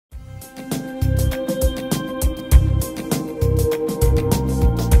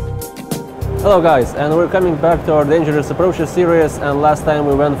Hello guys, and we're coming back to our dangerous approaches series, and last time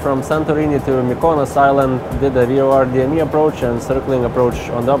we went from Santorini to Mikonos island, did a VOR DME approach and circling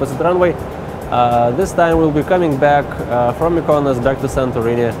approach on the opposite runway. This time we'll be coming back from Mikonos back to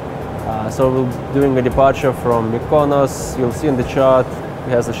Santorini. So we'll be doing a departure from Mikonos. You'll see in the chart it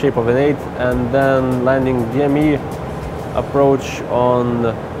has the shape of an 8, and then landing DME approach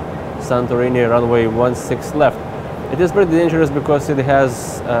on Santorini runway 16 left. It is pretty dangerous because it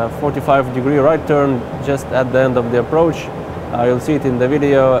has a 45-degree right turn just at the end of the approach. You'll see it in the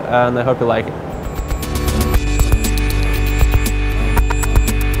video, and I hope you like it.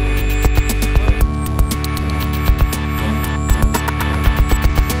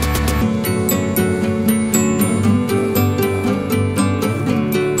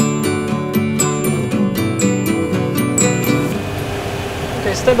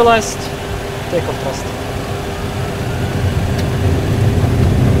 Okay, stabilized, takeoff thrust.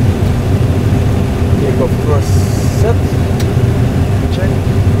 Takeoff thrust set. Check.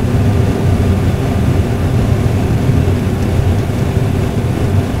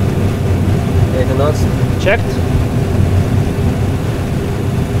 Eight knots. Checked.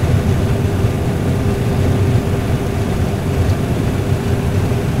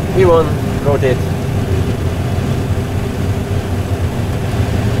 V1, rotate.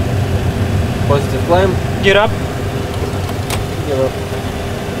 Positive climb. Gear up. Gear up.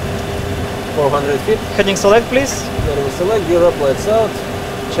 400 feet. Heading select, please. Then we select, gear up, lights out.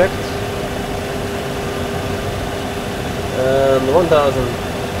 Checked. And 1000.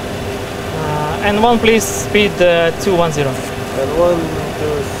 And one, please, speed 210. And one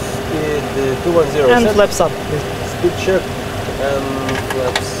to speed 210. And set. flaps up, please. Speed check and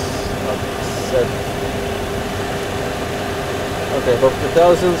flaps up. Set. Okay, above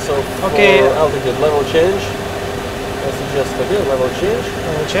 2000. So Okay. for altitude level change. Let's adjust again, level change.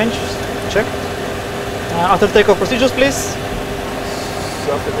 Change. Check. After takeoff procedures, please.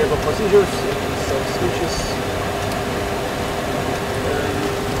 So after takeoff procedures, some switches.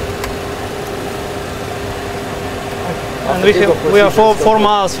 And we are 4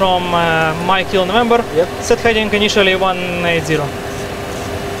 miles from Mike Kilo November. Yep. Set heading initially 180.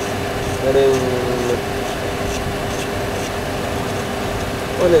 Heading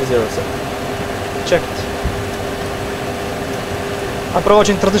 180 set. Checked.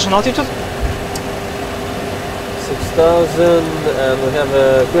 Approaching transition altitude. 6000, and we have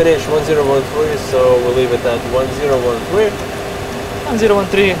a QNH 1013, so we'll leave it at 1013.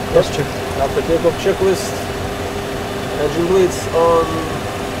 1013. Cross check. After takeoff checklist, engine bleeds on,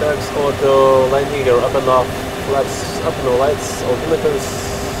 tags auto, landing gear up and off, flaps up, no lights, altimeters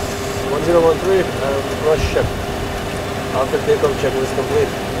 1013, and cross check. After takeoff checklist complete.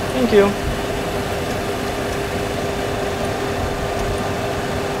 Thank you.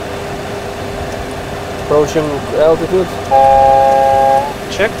 Approaching altitude.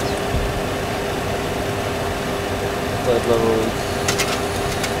 Checked. Flight level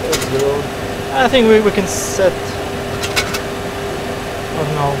is 0. I think we can set. Oh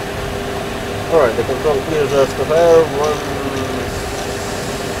no. Alright, the control clears us to fire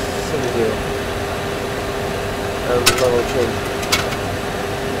 170. And level change.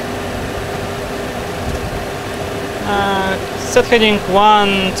 Set heading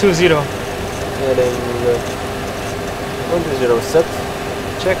 120. Heading 120 set.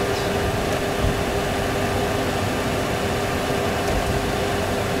 Checked.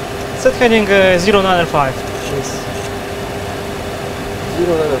 Set heading 095, please.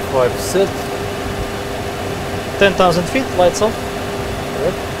 095 set. 10,000 feet, lights off.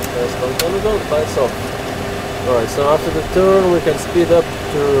 Yep, that's long time ago, lights off. Alright, so after the turn we can speed up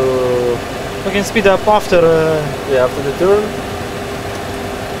to... We can speed up after Yeah, after the turn.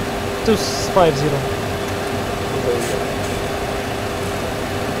 250.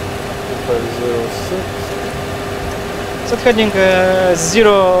 250 set. Set heading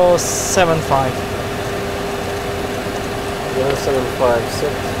 075. 075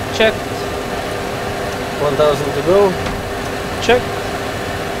 set. Check. 1000 to go. Check.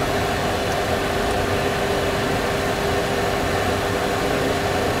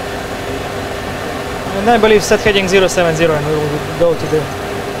 And I believe set heading 070, and we will go to the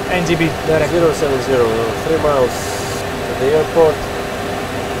NDB direct. 070, 3 miles to the airport.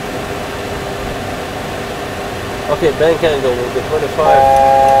 Okay, bank angle will be 25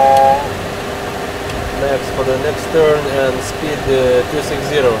 max for the next turn, and speed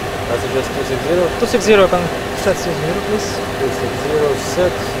 260. I suggest 260. 260, can set 60, please. 260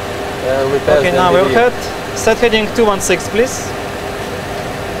 set, and we pass. Okay, the now NDB. we're set. Set heading 216, please.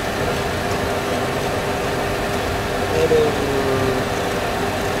 Heading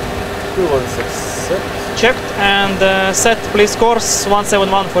 216 set. Checked and set please course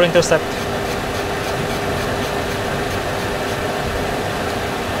 171 for intercept.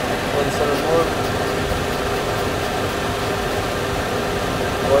 171.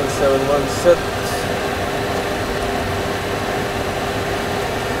 171 set.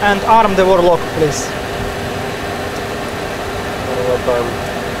 And arm the warlock, please. Warlock arm.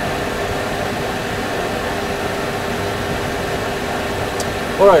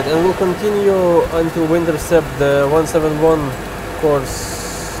 Alright, and we'll continue until we intercept the 171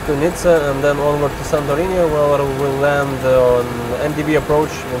 course to Nizza and then onward to Santorini, where we'll land on NDB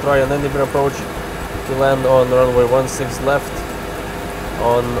approach. We'll try an NDB approach to land on runway 16 left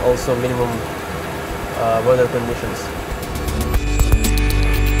on also minimum weather conditions.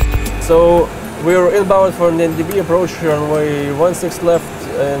 So we're inbound for an NDB approach, runway 16 left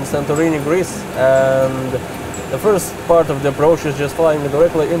in Santorini, Greece, and the first part of the approach is just flying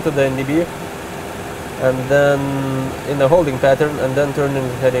directly into the NDB and then in a holding pattern and then turning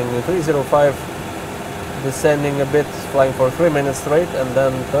heading 305, descending a bit, flying for 3 minutes straight and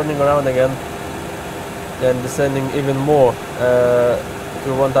then turning around again and descending even more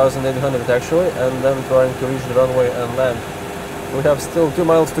to 1800 actually, and then trying to reach the runway and land. We have still 2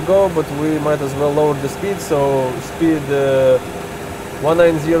 miles to go, but we might as well lower the speed, so speed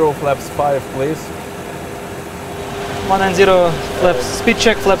 190 flaps 5 please. 190 flaps, speed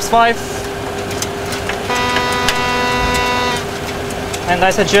check flaps 5. And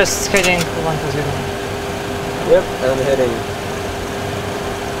I suggest heading 120. Yep, and heading.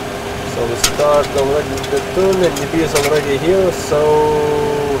 So we start already the turn, NDB is already here, so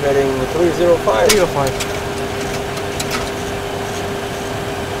heading 305. 305.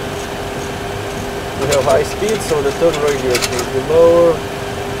 We have high speed, so the turn radius will be lower.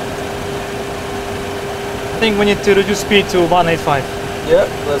 I think we need to reduce speed to 185. Yeah,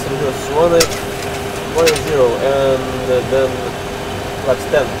 let's reduce 180 and then flaps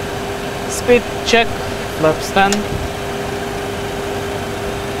 10. Speed check flaps 10.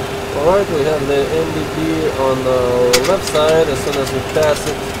 Alright, we have the NDB on the left side. As soon as we pass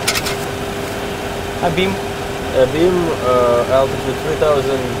it, A beam. altitude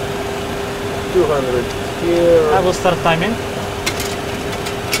 3200 here. I will start timing.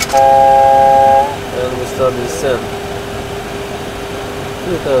 And we start descent.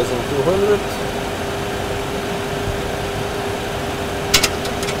 3200.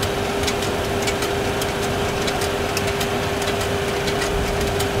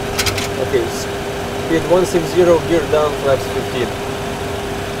 Okay, speed 160, gear down, flaps 15.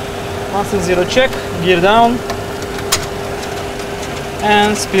 160 check, gear down.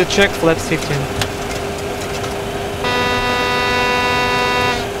 And speed check flaps 15.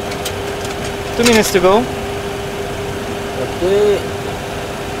 Two minutes to go. Okay.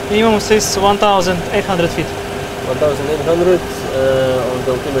 Minimum says 1800 feet. 1800 on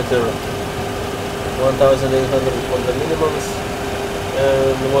the altimeter. 1800 for the minimums.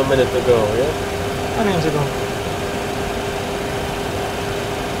 And 1 minute to go, yeah? 1 minute to go.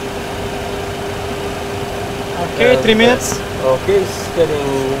 Okay, And 3 minutes. Okay, heading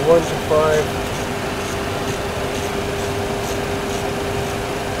 125.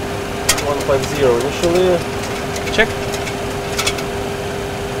 150 initially. Check.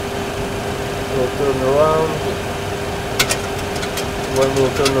 We'll turn around. When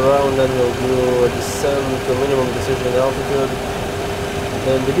we'll turn around, then we'll do a descent to minimum decision altitude.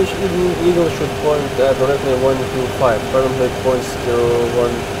 And the beach eagle should point at directly 125. Currently it points to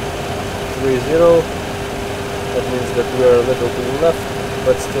 130. That means that we are a little to the left,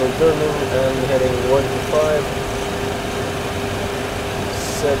 but still turning and heading 125.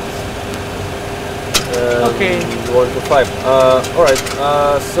 Set. Okay. 125. Alright,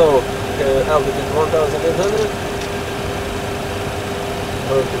 so altitude 1800.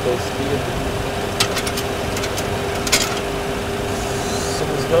 Vertical speed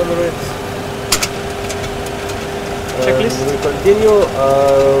 600. Checklist. We continue.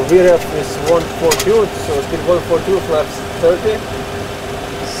 VREF is 142, so speed 142, flaps 30.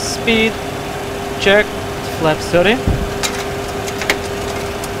 Speed check flaps 30.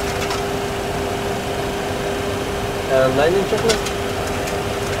 And landing checklist.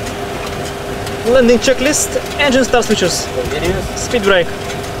 Landing checklist, engine start switches. Continuous. Speed brake.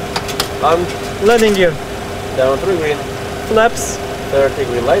 Armed. Landing gear. Down 3 green. Flaps. 30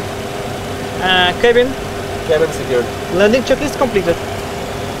 green light. Cabin. Cabin secured. Landing checklist completed.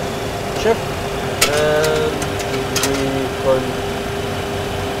 Check. And we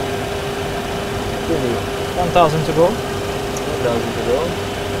continue. 1000 to go. 1000 to go.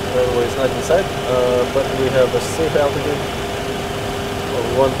 Runway is not in sight, but we have a safe altitude. of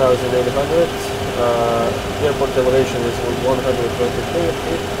 1,800. Airport elevation is 123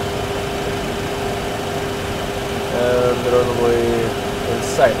 feet. And the runway in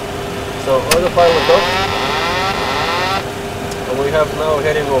sight. So autopilot off. And we have now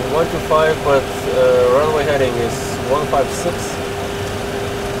heading of 125, but runway heading is 156.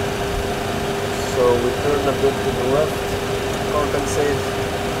 So we turn a bit to the left, compensate.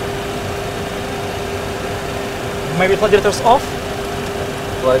 Maybe flight directors off.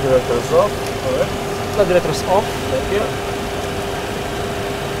 Flight directors off. Correct. Flight directors off. Thank you.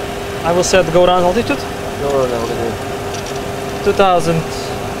 I will set go round altitude. Go around altitude.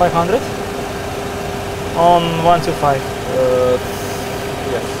 2,500 on 125.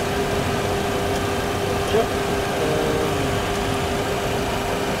 Yes. Sure.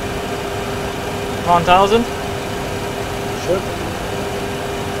 1,000. Sure.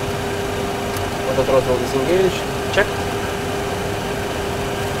 Auto throttle disengaged. Check.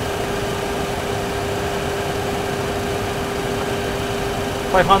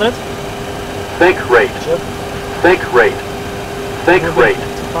 $500. Think rate. Sure. Think rate. Think rate.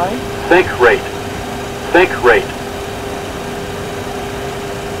 5. Think rate. Think rate.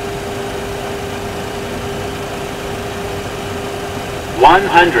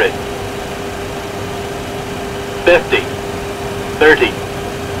 $100. 50. 30.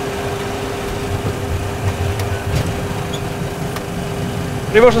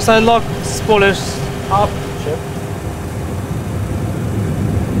 Reverse side lock, spoilers up. Sure.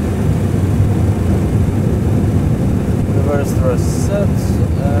 Reverse thrust set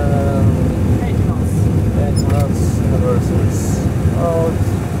and 8 knots. Reversers out.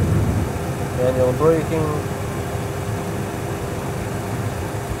 Manual braking.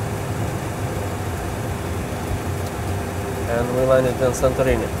 And we landed in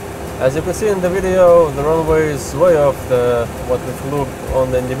Santorini. As you can see in the video, the runway is way off what we flew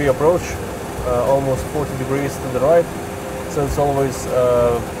on the NDB approach, almost 40 degrees to the right. So it's always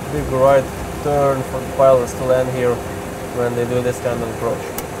a big right turn for the pilots to land here when they do this kind of approach.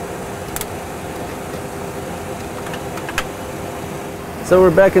 So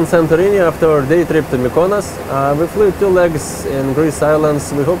we're back in Santorini after our day trip to Mikonos. We flew 2 legs in Greece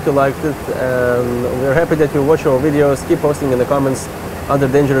Islands. We hope you liked it, and we're happy that you watch our videos. Keep posting in the comments other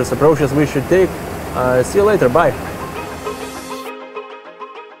dangerous approaches we should take. See you later. Bye.